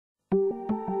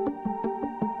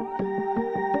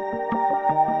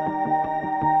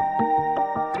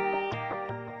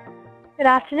Good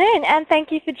afternoon, and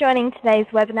thank you for joining today's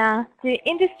webinar, Do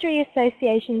Industry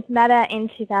Associations Matter in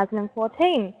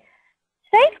 2014?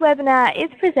 Today's webinar is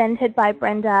presented by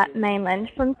Brenda Mainland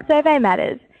from Survey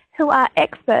Matters, who are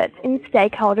experts in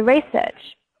stakeholder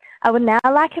research. I would now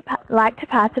like to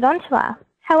pass it on to her.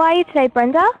 How are you today,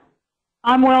 Brenda?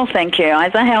 I'm well, thank you.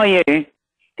 Isa, how are you?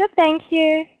 Good, thank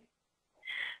you.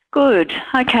 Good.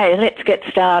 Okay, let's get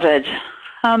started.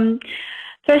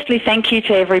 Firstly, thank you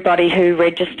to everybody who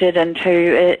registered and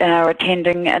who are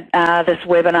attending this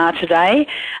webinar today.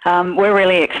 We're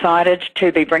really excited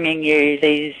to be bringing you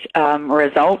these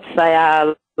results. They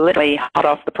are literally hot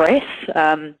off the press.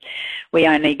 We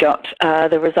only got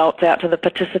the results out to the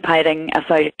participating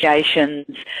associations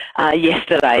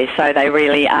yesterday, so they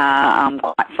really are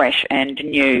quite fresh and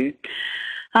new.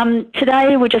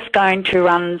 Today we're just going to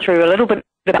run through a little bit of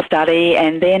the study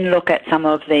and then look at some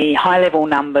of the high-level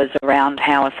numbers around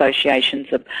how associations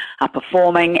are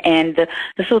performing and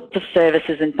the sorts of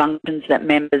services and functions that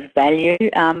members value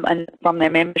from their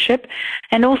membership.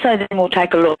 And also then we'll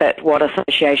take a look at what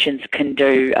associations can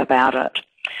do about it.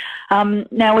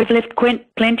 Now we've left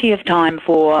plenty of time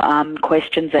for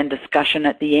questions and discussion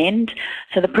at the end,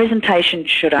 so the presentation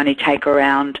should only take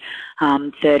around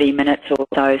 30 minutes or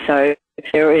so. So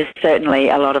there is certainly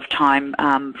a lot of time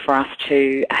for us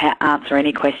to answer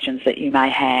any questions that you may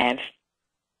have.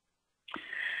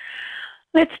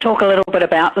 Let's talk a little bit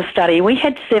about the study. We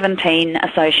had 17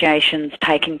 associations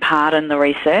taking part in the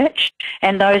research,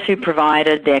 and those who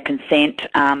provided their consent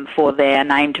for their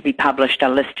name to be published are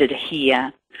listed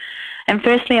here. And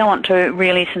firstly, I want to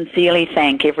really sincerely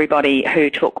thank everybody who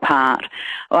took part.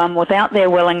 Without their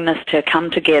willingness to come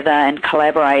together and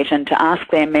collaborate and to ask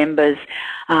their members,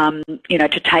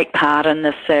 to take part in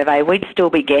this survey, we'd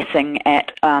still be guessing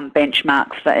at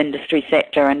benchmarks for industry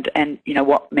sector and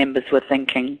what members were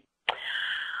thinking.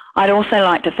 I'd also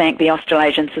like to thank the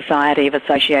Australasian Society of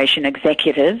Association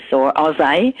Executives, or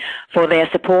AUSSE, for their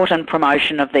support and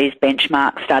promotion of these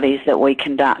benchmark studies that we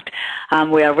conduct.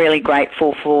 We are really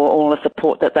grateful for all the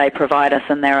support that they provide us,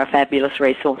 and they're a fabulous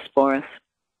resource for us.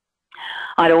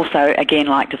 I'd also, again,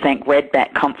 like to thank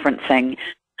Redback Conferencing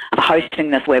for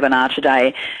hosting this webinar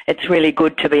today. It's really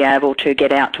good to be able to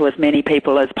get out to as many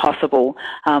people as possible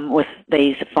with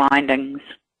these findings.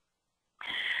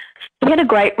 We had a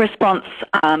great response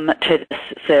to this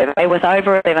survey with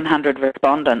over 1,100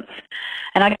 respondents.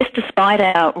 And I guess despite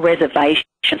our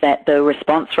reservations that the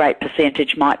response rate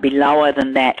percentage might be lower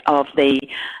than that of the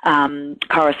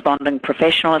corresponding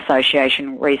professional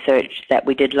association research that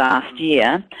we did last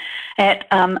year, at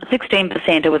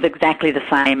 16% it was exactly the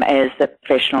same as the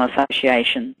professional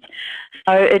associations.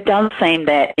 So it does seem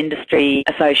that industry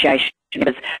associations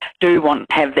do want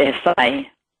to have their say.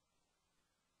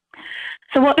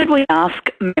 So what did we ask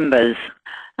members?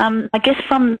 I guess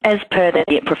as per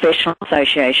the professional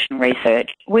association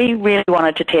research, we really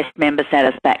wanted to test member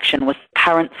satisfaction with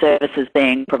current services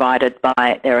being provided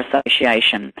by their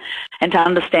association and to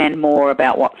understand more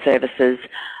about what services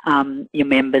your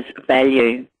members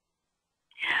value.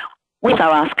 We also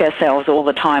ask ourselves all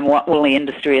the time, what will the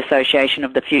industry association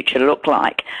of the future look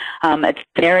like? It's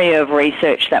an area of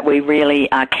research that we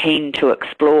really are keen to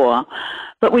explore.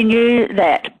 But we knew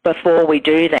that before we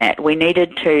do that, we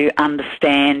needed to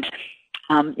understand,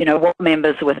 what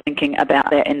members were thinking about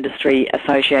their industry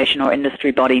association or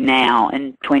industry body now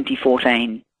in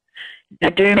 2014. Now,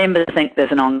 do members think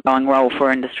there's an ongoing role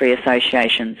for industry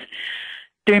associations?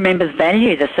 Do members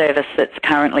value the service that's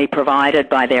currently provided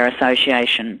by their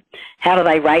association? How do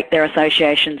they rate their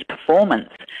association's performance?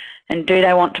 And do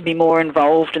they want to be more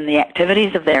involved in the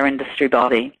activities of their industry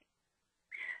body?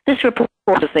 This report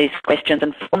answers these questions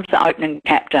and forms the opening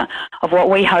chapter of what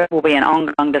we hope will be an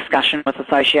ongoing discussion with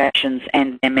associations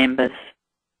and their members.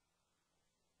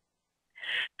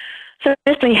 So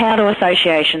firstly, how do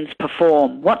associations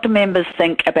perform? What do members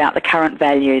think about the current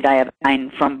value they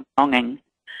obtain from belonging?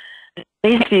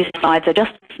 These few slides are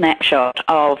just a snapshot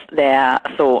of their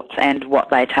thoughts and what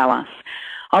they tell us.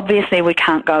 Obviously, we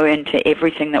can't go into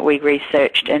everything that we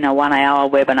researched in a 1-hour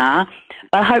webinar,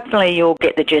 but hopefully you'll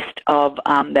get the gist of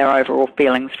their overall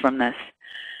feelings from this.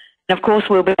 And of course,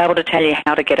 we'll be able to tell you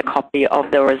how to get a copy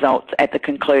of the results at the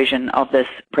conclusion of this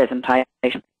presentation.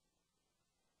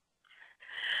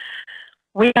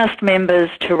 We asked members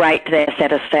to rate their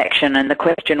satisfaction, and the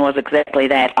question was exactly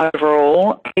that.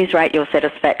 Overall, please rate your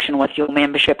satisfaction with your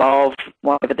membership of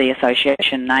whatever the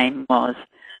association name was.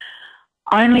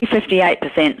 Only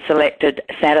 58% selected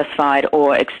satisfied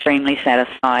or extremely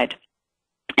satisfied.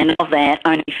 And of that,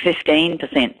 only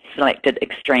 15% selected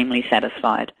extremely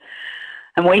satisfied.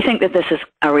 And we think that this is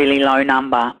a really low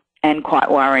number and quite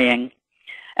worrying.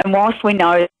 And whilst we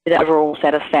know that overall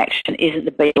satisfaction isn't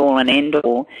the be-all and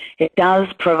end-all, it does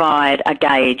provide a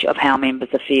gauge of how members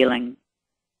are feeling.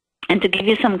 And to give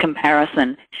you some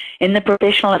comparison, in the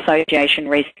Professional Association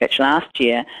research last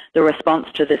year, the response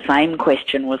to the same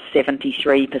question was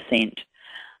 73%.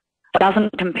 It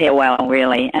doesn't compare well,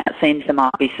 really, and it seems there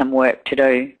might be some work to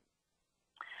do.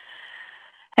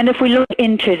 And if we look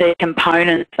into the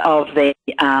components of the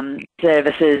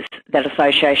services that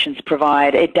associations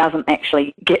provide, it doesn't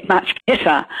actually get much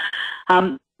better.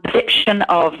 Perception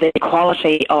of the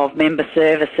quality of member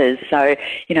services, so,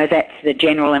 you know, that's the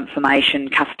general information,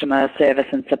 customer service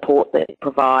and support that it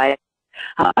provides.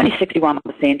 Only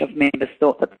 61% of members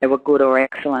thought that they were good or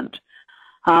excellent.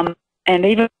 And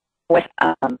even with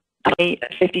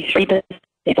 53%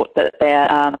 thought that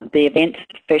the events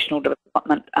professional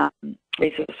development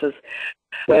resources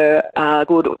were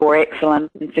good or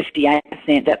excellent, and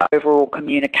 58% that overall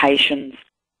communications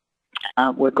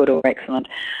were good or excellent.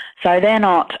 So they're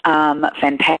not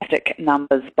fantastic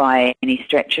numbers by any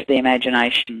stretch of the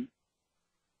imagination.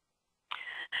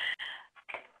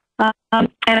 And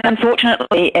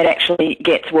unfortunately, it actually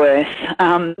gets worse.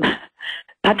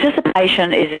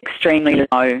 Participation is extremely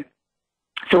low.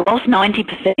 So whilst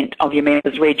 90% of your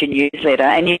members read your newsletter,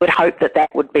 and you would hope that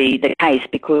that would be the case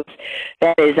because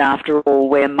that is, after all,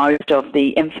 where most of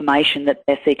the information that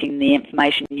they're seeking, the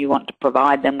information you want to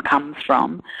provide them comes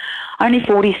from, only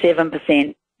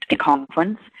 47% in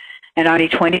conference and only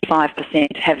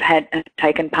 25% have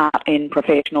taken part in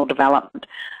professional development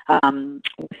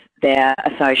with their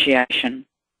association.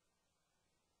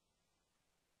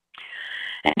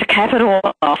 And the capital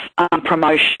of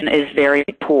promotion is very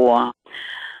poor.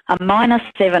 A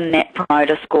 -7 Net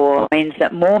Promoter Score means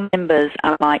that more members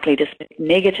are likely to speak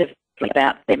negatively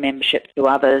about their membership to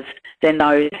others than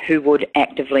those who would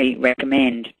actively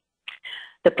recommend.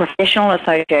 The Professional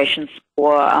Association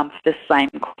score for this same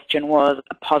question was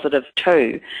a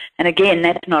 +2. And again,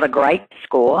 that's not a great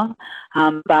score,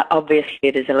 but obviously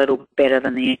it is a little better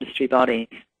than the industry bodies.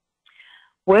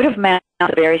 Word of mouth is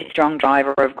a very strong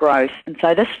driver of growth, and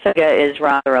so this figure is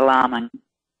rather alarming.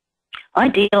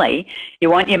 Ideally, you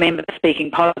want your members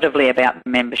speaking positively about the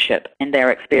membership and their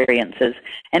experiences,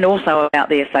 and also about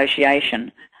the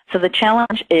association. So the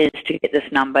challenge is to get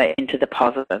this number into the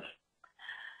positive.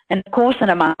 And of course, and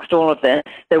amongst all of this,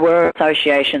 there were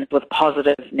associations with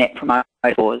positive Net Promoter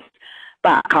Scores,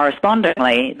 but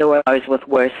correspondingly, there were those with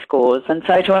worse scores. And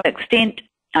so to an extent,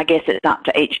 I guess it's up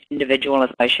to each individual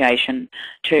association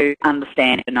to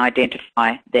understand and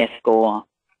identify their score.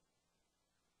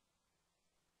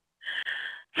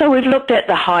 So we've looked at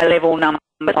the high-level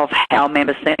numbers of how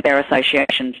members think their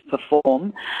associations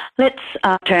perform. Let's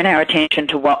turn our attention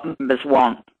to what members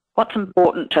want. What's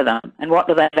important to them and what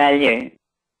do they value?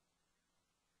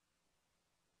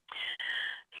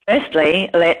 Firstly,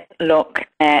 let's look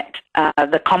at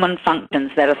the common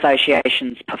functions that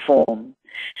associations perform.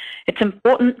 It's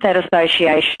important that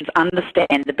associations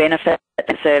understand the benefits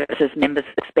and services members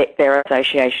expect their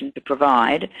association to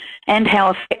provide and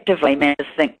how effectively members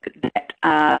think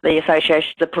that the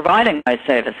associations are providing those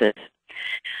services.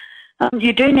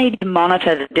 You do need to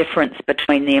monitor the difference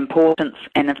between the importance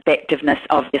and effectiveness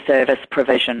of your service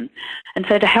provision. And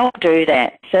so to help do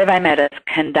that, Survey Matters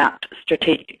conduct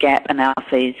strategic gap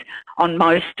analyses on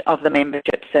most of the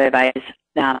membership surveys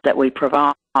that we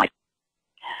provide.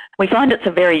 We find it's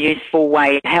a very useful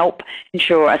way to help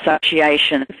ensure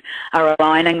associations are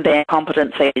aligning their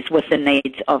competencies with the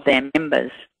needs of their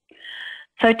members.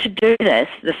 So to do this,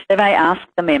 the survey asks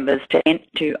the members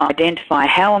to identify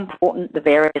how important the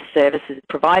various services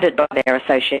provided by their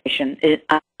association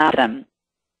are to them,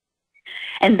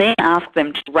 and then ask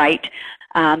them to rate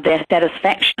their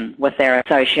satisfaction with their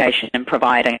association in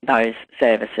providing those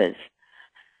services.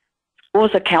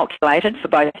 Scores are calculated for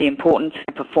both the importance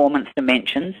and performance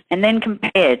dimensions and then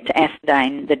compared to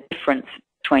ascertain the difference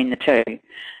between the two.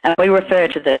 And we refer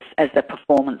to this as the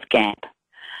performance gap.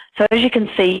 So as you can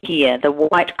see here, the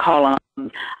white column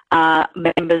are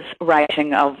members'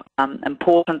 rating of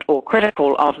important or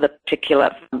critical of the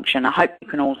particular function. I hope you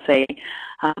can all see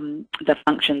the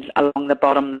functions along the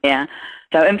bottom there.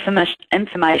 So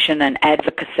information and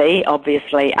advocacy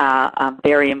obviously are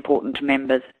very important to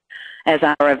members, as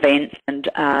are events and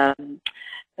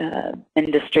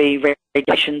industry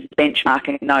regulations,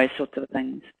 benchmarking, those sorts of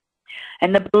things.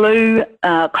 And the blue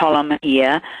column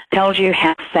here tells you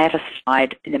how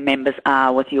satisfied the members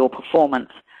are with your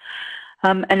performance.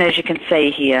 And as you can see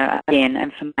here, again,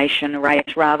 information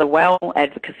rates rather well,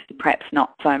 advocacy perhaps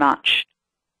not so much.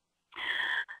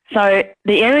 So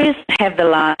the areas that have the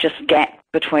largest gap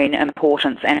between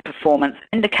importance and performance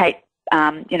indicate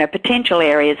potential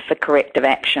areas for corrective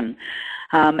action,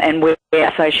 and where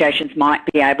associations might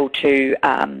be able to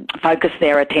focus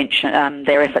their attention,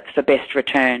 their efforts for best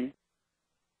return.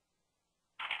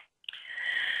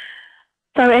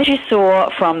 So as you saw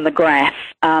from the graph,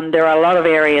 there are a lot of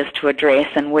areas to address,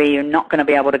 and we're not going to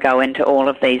be able to go into all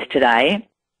of these today,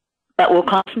 but we'll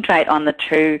concentrate on the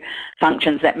two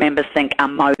functions that members think are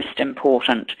most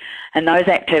important, and those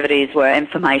activities were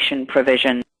information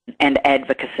provision and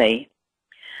advocacy.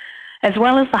 As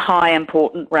well as the high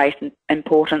importance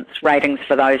ratings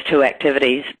for those two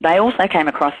activities, they also came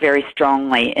across very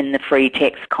strongly in the free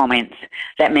text comments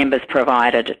that members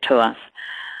provided to us.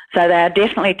 So there are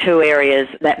definitely two areas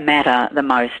that matter the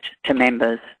most to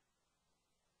members.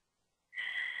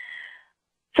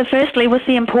 So firstly, with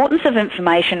the importance of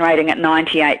information rating at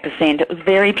 98%, it was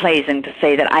very pleasing to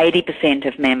see that 80%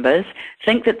 of members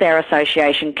think that their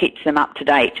association keeps them up to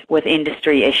date with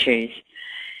industry issues.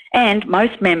 And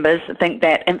most members think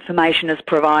that information is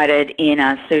provided in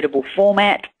a suitable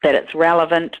format, that it's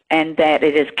relevant, and that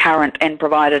it is current and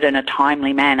provided in a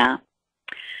timely manner.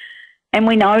 And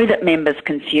we know that members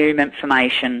consume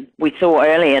information. We saw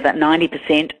earlier that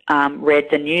 90% read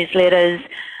the newsletters,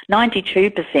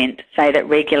 92% say that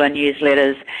regular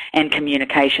newsletters and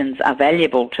communications are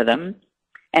valuable to them,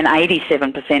 and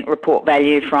 87% report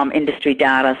value from industry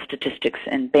data, statistics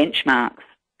and benchmarks.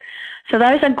 So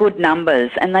those are good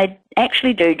numbers, and they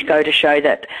actually do go to show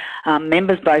that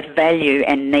members both value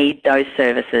and need those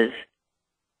services.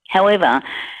 However,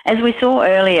 as we saw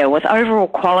earlier, with overall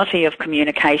quality of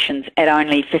communications at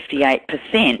only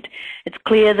 58%, it's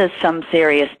clear there's some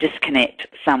serious disconnect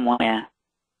somewhere.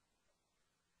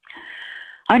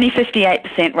 Only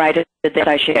 58% rated the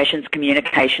association's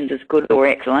communications as good or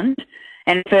excellent,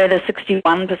 and further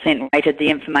 61% rated the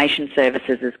information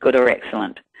services as good or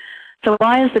excellent. So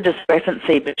why is the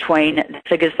discrepancy between the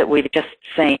figures that we've just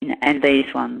seen and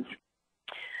these ones?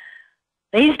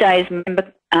 These days,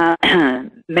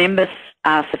 members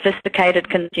are sophisticated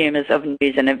consumers of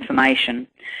news and information,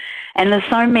 and there's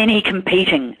so many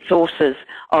competing sources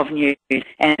of news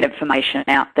and information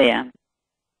out there.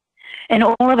 In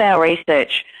all of our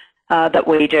research that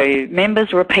we do,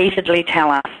 members repeatedly tell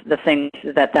us the things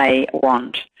that they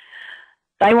want.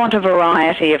 They want a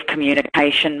variety of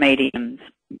communication mediums.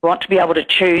 They want to be able to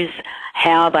choose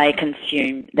how they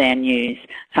consume their news.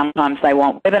 Sometimes they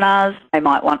want webinars, they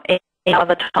might want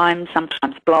other times,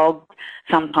 sometimes blogs,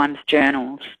 sometimes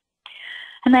journals.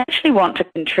 And they actually want to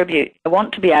contribute. They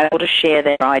want to be able to share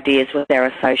their ideas with their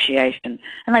association,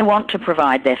 and they want to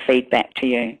provide their feedback to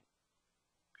you.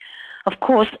 Of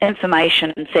course,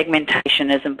 information and segmentation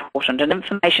is important, and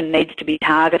information needs to be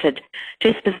targeted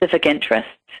to specific interests.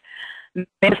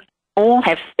 Members all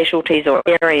have specialties or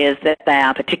areas that they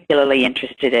are particularly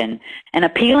interested in, and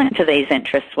appealing to these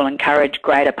interests will encourage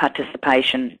greater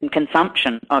participation and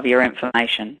consumption of your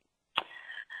information.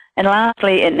 And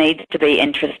lastly, it needs to be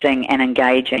interesting and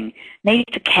engaging. It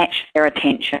needs to catch their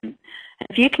attention.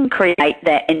 If you can create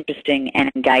that interesting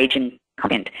and engaging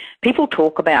content, people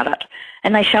talk about it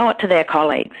and they show it to their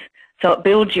colleagues. So it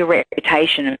builds your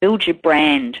reputation, it builds your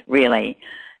brand, really.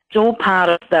 It's all part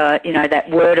of the, that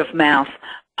word of mouth,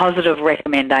 positive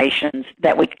recommendations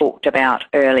that we talked about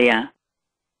earlier.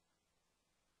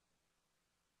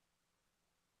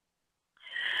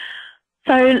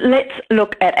 So let's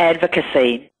look at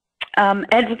advocacy.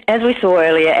 As we saw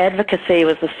earlier, advocacy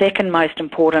was the second most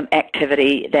important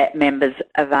activity that members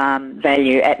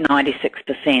value at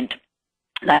 96%.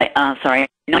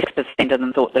 96% of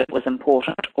them thought that it was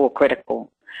important or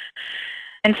critical.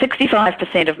 And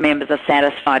 65% of members are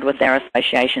satisfied with their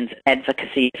association's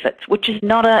advocacy efforts, which is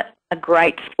not a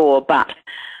great score, but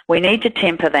we need to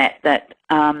temper that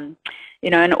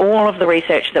in all of the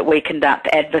research that we conduct,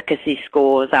 advocacy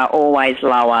scores are always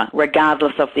lower,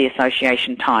 regardless of the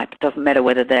association type. It doesn't matter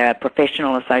whether they're a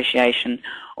professional association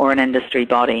or an industry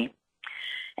body.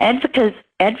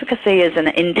 Advocacy is an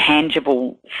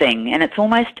intangible thing, and it's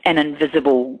almost an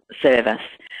invisible service.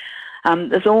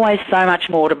 There's always so much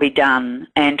more to be done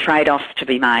and trade-offs to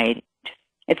be made.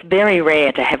 It's very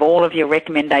rare to have all of your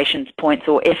recommendations, points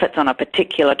or efforts on a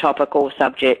particular topic or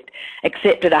subject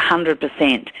accepted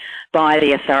 100% by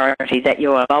the authority that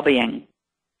you are lobbying.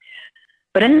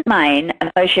 But in the main,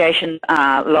 associations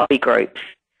are lobby groups.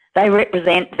 They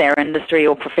represent their industry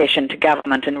or profession to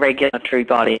government and regulatory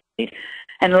bodies.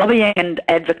 And lobbying and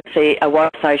advocacy are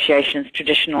what associations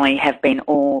traditionally have been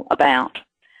all about.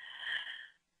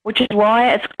 Which is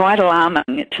why it's quite alarming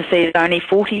to see that only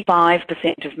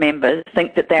 45% of members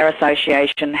think that their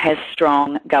association has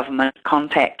strong government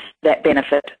contacts that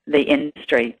benefit the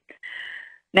industry.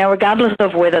 Now, regardless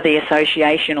of whether the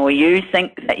association or you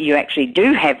think that you actually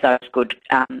do have those good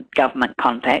government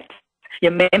contacts,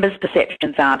 your members'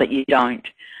 perceptions are that you don't.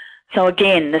 So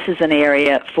again, this is an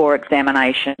area for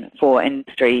examination for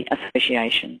industry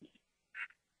associations.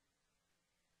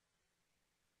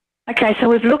 Okay, so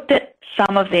we've looked at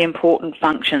some of the important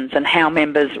functions and how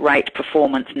members rate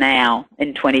performance now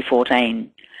in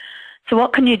 2014. So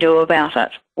what can you do about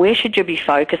it? Where should you be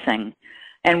focusing?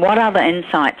 And what other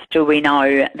insights do we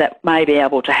know that may be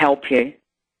able to help you?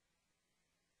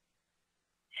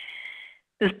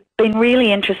 It's been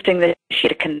really interesting this year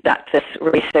to conduct this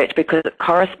research because it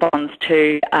corresponds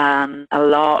to a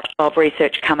lot of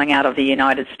research coming out of the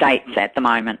United States at the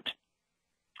moment.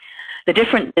 The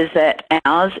difference is that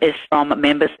ours is from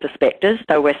members' perspectives,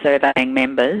 so we're surveying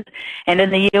members, and in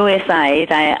the USA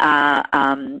they are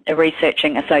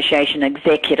researching association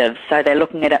executives, so they're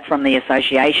looking at it from the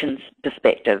association's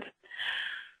perspective.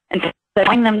 And so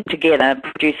putting them together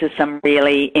produces some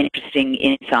really interesting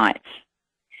insights.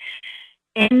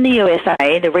 In the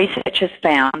USA, the research has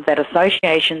found that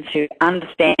associations who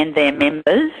understand their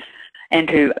members and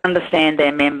who understand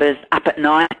their members'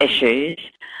 up-at-night issues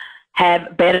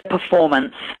have better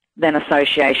performance than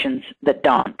associations that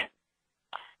don't.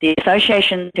 The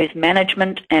associations whose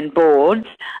management and boards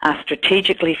are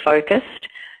strategically focused,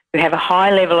 who have a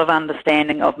high level of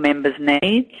understanding of members'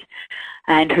 needs,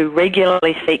 and who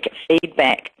regularly seek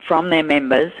feedback from their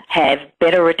members have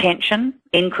better retention,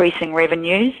 increasing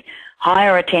revenues,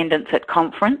 higher attendance at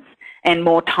conference, and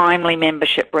more timely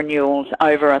membership renewals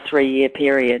over a 3-year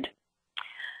period.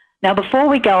 Now, before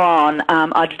we go on,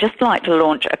 I'd just like to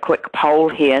launch a quick poll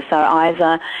here. So,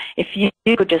 Isa, if you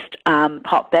could just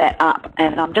pop that up,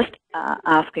 and I'm just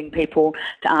asking people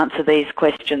to answer these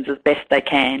questions as best they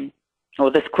can, or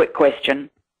this quick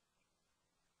question.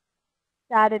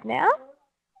 Started now.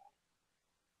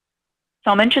 So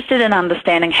I'm interested in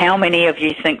understanding how many of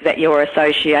you think that your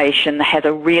association has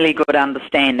a really good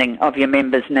understanding of your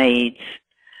members' needs.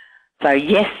 So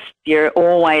yes, you're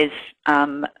always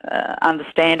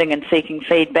understanding and seeking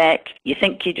feedback. You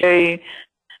think you do,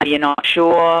 you're not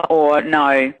sure, or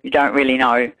no, you don't really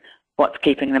know what's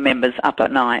keeping the members up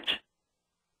at night.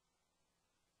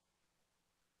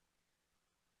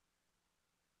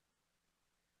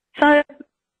 So,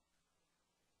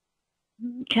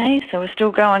 okay, so we're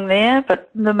still going there,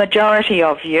 but the majority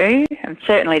of you, and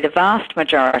certainly the vast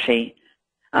majority,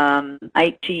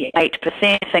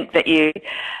 88% think that you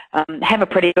have a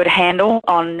pretty good handle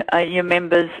on your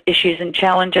members' issues and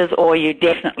challenges, or you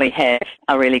definitely have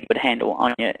a really good handle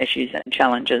on your issues and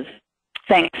challenges.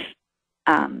 Thanks.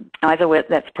 Either way,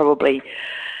 that's probably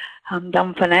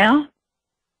done for now.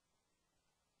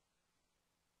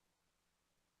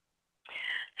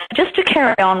 Just to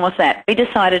carry on with that, we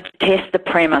decided to test the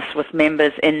premise with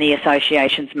members in the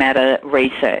Associations Matter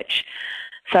research.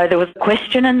 So there was a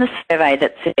question in the survey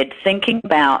that said, thinking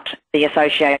about the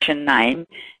association name,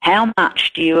 how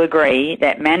much do you agree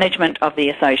that management of the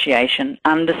association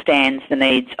understands the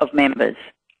needs of members?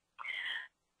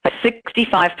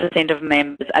 65% of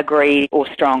members agreed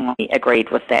or strongly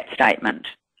agreed with that statement.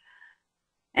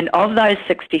 And of those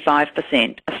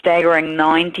 65%, a staggering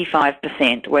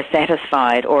 95% were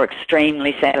satisfied or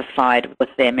extremely satisfied with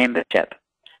their membership.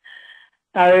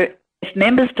 So if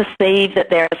members perceive that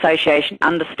their association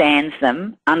understands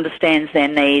them, understands their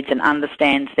needs and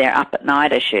understands their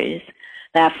up-at-night issues,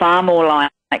 they are far more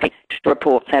likely to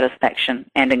report satisfaction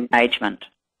and engagement.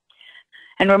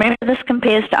 And remember, this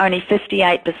compares to only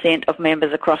 58% of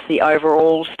members across the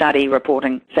overall study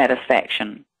reporting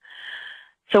satisfaction.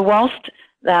 So whilst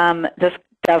this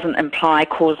doesn't imply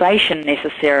causation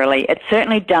necessarily, it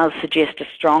certainly does suggest a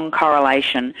strong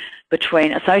correlation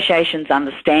between associations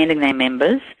understanding their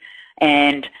members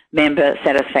and member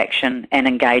satisfaction and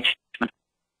engagement.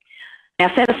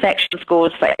 Now, satisfaction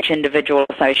scores for each individual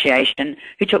association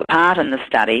who took part in the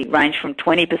study range from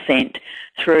 20%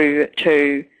 through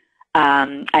to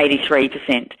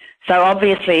 83%. So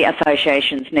obviously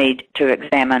associations need to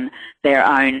examine their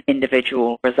own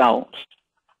individual results.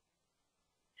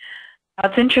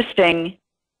 It's interesting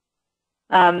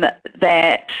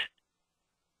that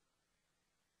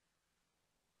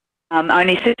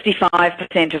only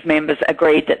 65% of members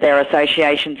agreed that their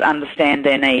associations understand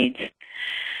their needs.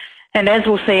 And as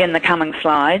we'll see in the coming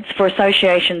slides, for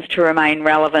associations to remain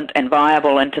relevant and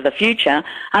viable into the future,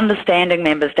 understanding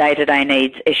members' day-to-day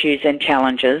needs, issues and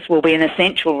challenges will be an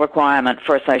essential requirement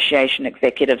for association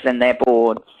executives and their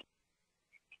boards.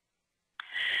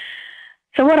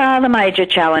 So what are the major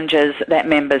challenges that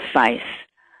members face?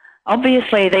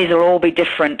 Obviously, these will all be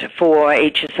different for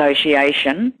each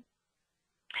association.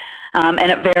 and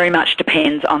it very much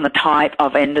depends on the type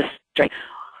of industry.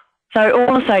 So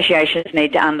all associations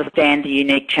need to understand the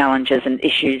unique challenges and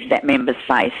issues that members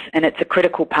face, and it's a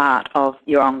critical part of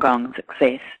your ongoing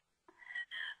success.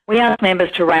 We ask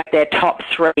members to rate their top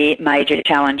 3 major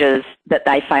challenges that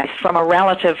they face from a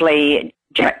relatively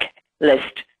generic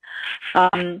list.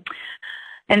 And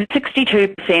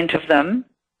 62% of them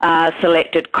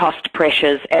selected cost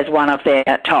pressures as one of their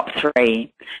top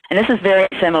 3. And this is very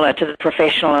similar to the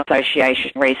Professional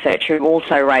Association research, who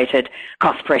also rated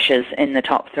cost pressures in the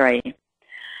top 3.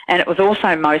 And it was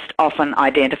also most often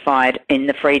identified in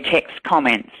the free text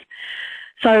comments.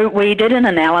 So we did an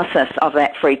analysis of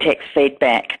that free text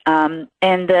feedback, and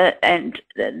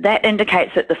that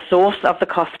indicates that the source of the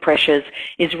cost pressures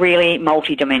is really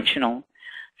multidimensional.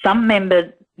 Some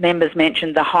members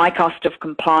mentioned the high cost of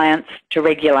compliance to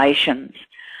regulations.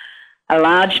 A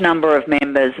large number of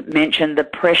members mentioned the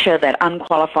pressure that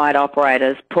unqualified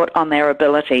operators put on their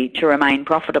ability to remain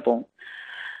profitable,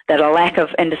 that a lack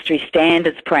of industry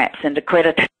standards perhaps and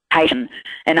accreditation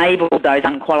enabled those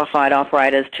unqualified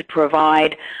operators to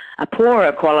provide a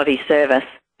poorer quality service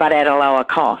but at a lower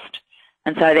cost,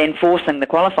 and so then forcing the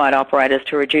qualified operators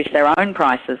to reduce their own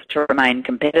prices to remain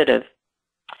competitive.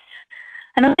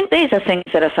 And I think these are things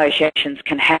that associations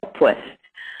can help with.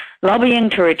 Lobbying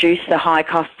to reduce the high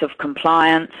costs of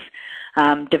compliance,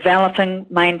 developing,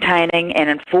 maintaining and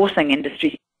enforcing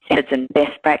industry standards and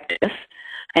best practice,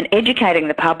 and educating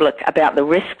the public about the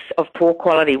risks of poor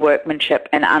quality workmanship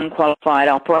and unqualified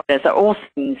operators are all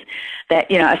things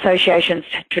that, associations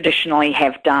traditionally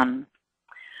have done.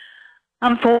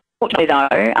 Unfortunately though,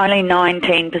 only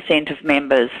 19% of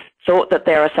members thought that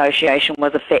their association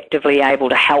was effectively able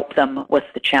to help them with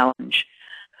the challenge.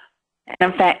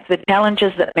 And in fact, the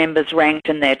challenges that members ranked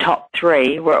in their top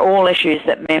 3 were all issues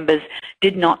that members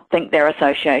did not think their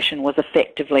association was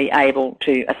effectively able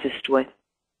to assist with.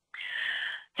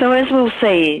 So as we'll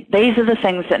see, these are the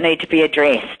things that need to be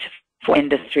addressed for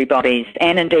industry bodies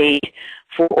and indeed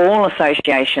for all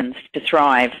associations to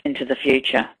thrive into the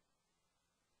future.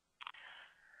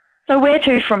 So where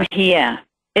to from here?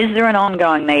 Is there an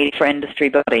ongoing need for industry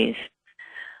bodies?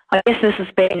 I guess this has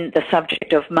been the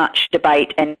subject of much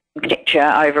debate and conjecture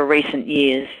over recent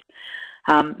years.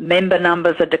 Member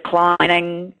numbers are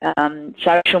declining,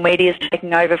 social media is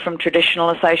taking over from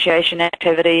traditional association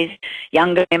activities,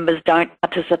 younger members don't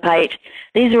participate.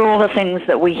 These are all the things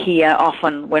that we hear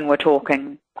often when we're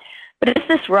talking. But is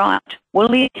this right? Will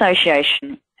the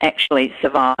association actually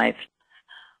survive?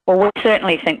 Well, we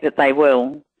certainly think that they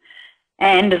will.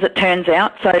 And as it turns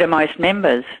out, so do most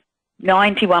members.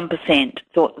 91%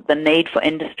 thought that the need for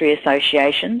industry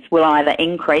associations will either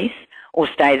increase or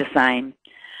stay the same.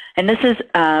 And this is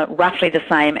roughly the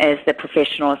same as the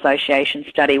Professional Association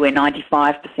study, where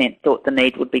 95% thought the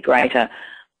need would be greater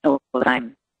or the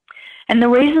same. And the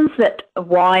reasons that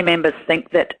why members think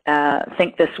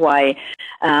this way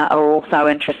are also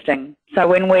interesting. So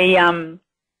when we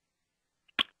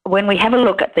have a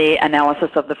look at the analysis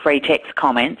of the free text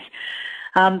comments,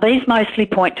 these mostly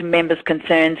point to members'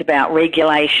 concerns about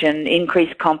regulation,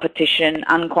 increased competition,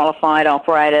 unqualified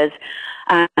operators,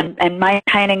 and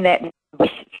maintaining that voice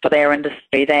for their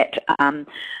industry, that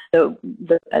the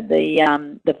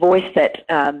voice that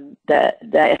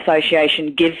the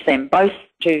association gives them, both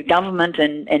to government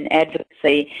and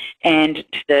advocacy and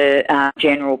to the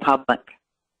general public.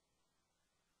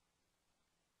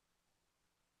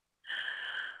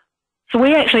 So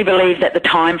we actually believe that the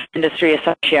time for industry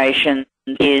associations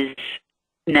is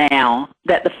now,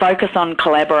 that the focus on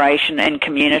collaboration and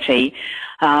community,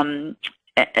 that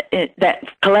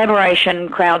collaboration,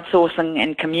 crowdsourcing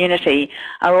and community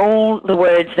are all the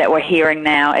words that we're hearing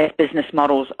now as business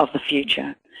models of the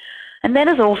future. And that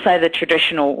is also the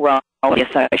traditional role of the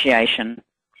association.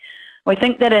 We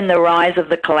think that in the rise of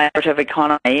the collaborative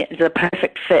economy is a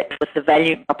perfect fit with the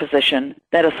value proposition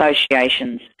that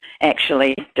associations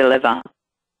actually deliver.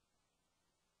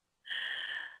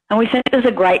 And we think there's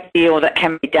a great deal that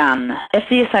can be done if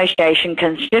the association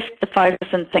can shift the focus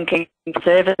and thinking from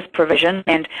service provision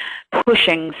and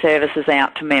pushing services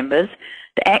out to members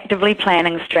to actively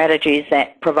planning strategies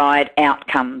that provide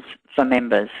outcomes for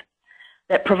members,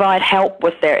 that provide help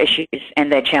with their issues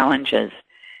and their challenges,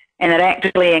 and that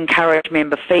actively encourage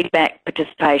member feedback,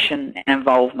 participation and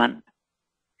involvement.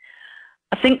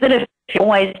 I think that if you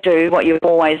always do what you've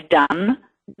always done,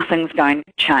 nothing's going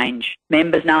to change.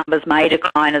 Members' numbers may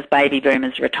decline as baby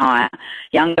boomers retire.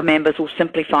 Younger members will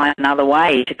simply find another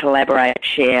way to collaborate,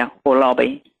 share or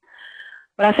lobby.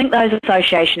 But I think those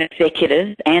association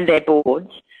executives and their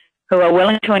boards who are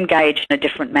willing to engage in a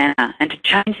different manner and to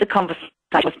change the conversation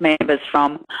with members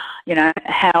from, you know,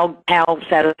 how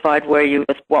satisfied were you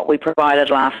with what we provided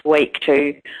last week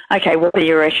to, okay, what are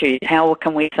your issues? How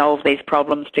can we solve these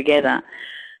problems together?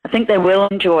 I think they will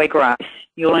enjoy growth.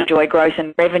 You'll enjoy growth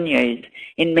in revenues,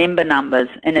 in member numbers,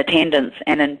 in attendance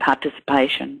and in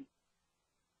participation.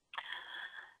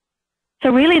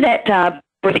 So really that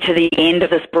brings me to the end of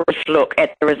this brief look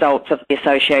at the results of the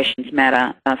Associations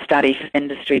Matter study for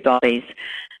industry bodies.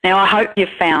 Now, I hope you've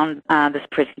found this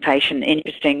presentation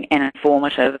interesting and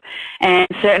informative, and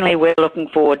certainly we're looking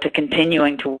forward to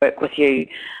continuing to work with you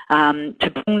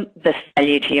to bring this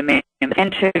value to your members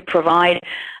and to provide,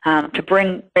 to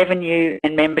bring revenue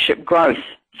and membership growth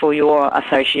for your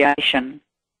association.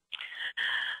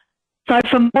 So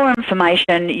for more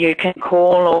information, you can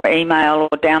call or email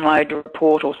or download a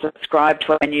report or subscribe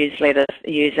to our newsletters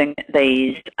using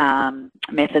these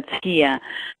methods here.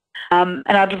 And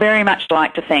I'd very much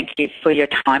like to thank you for your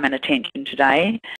time and attention today.